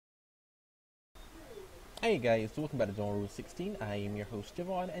Hey guys, welcome back to Zone 16. I am your host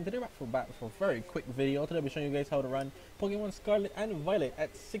Javon, and today we're back for a very quick video. Today I'll be showing you guys how to run Pokemon Scarlet and Violet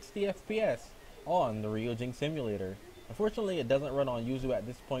at 60 FPS on the Ryujinx emulator. Unfortunately, it doesn't run on Yuzu at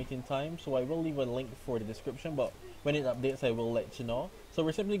this point in time, so I will leave a link for the description, but when it updates I will let you know. So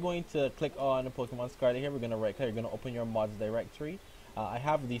we're simply going to click on Pokemon Scarlet here. We're going to right click, you're going to open your mods directory. I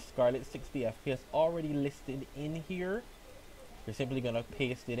have the Scarlet 60 FPS already listed in here. You're simply going to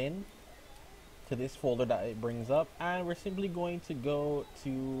paste it in to this folder that it brings up, and we're simply going to go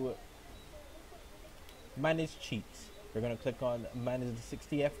to manage cheats. We're going to click on manage the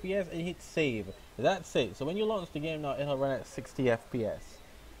 60 FPS and hit save. That's it. So when you launch the game now, it'll run at 60 FPS.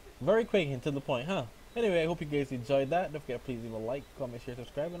 Very quick and to the point, huh? Anyway, I hope you guys enjoyed that. Don't forget, please leave a like, comment, share,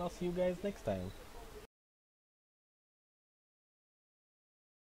 subscribe, and I'll see you guys next time.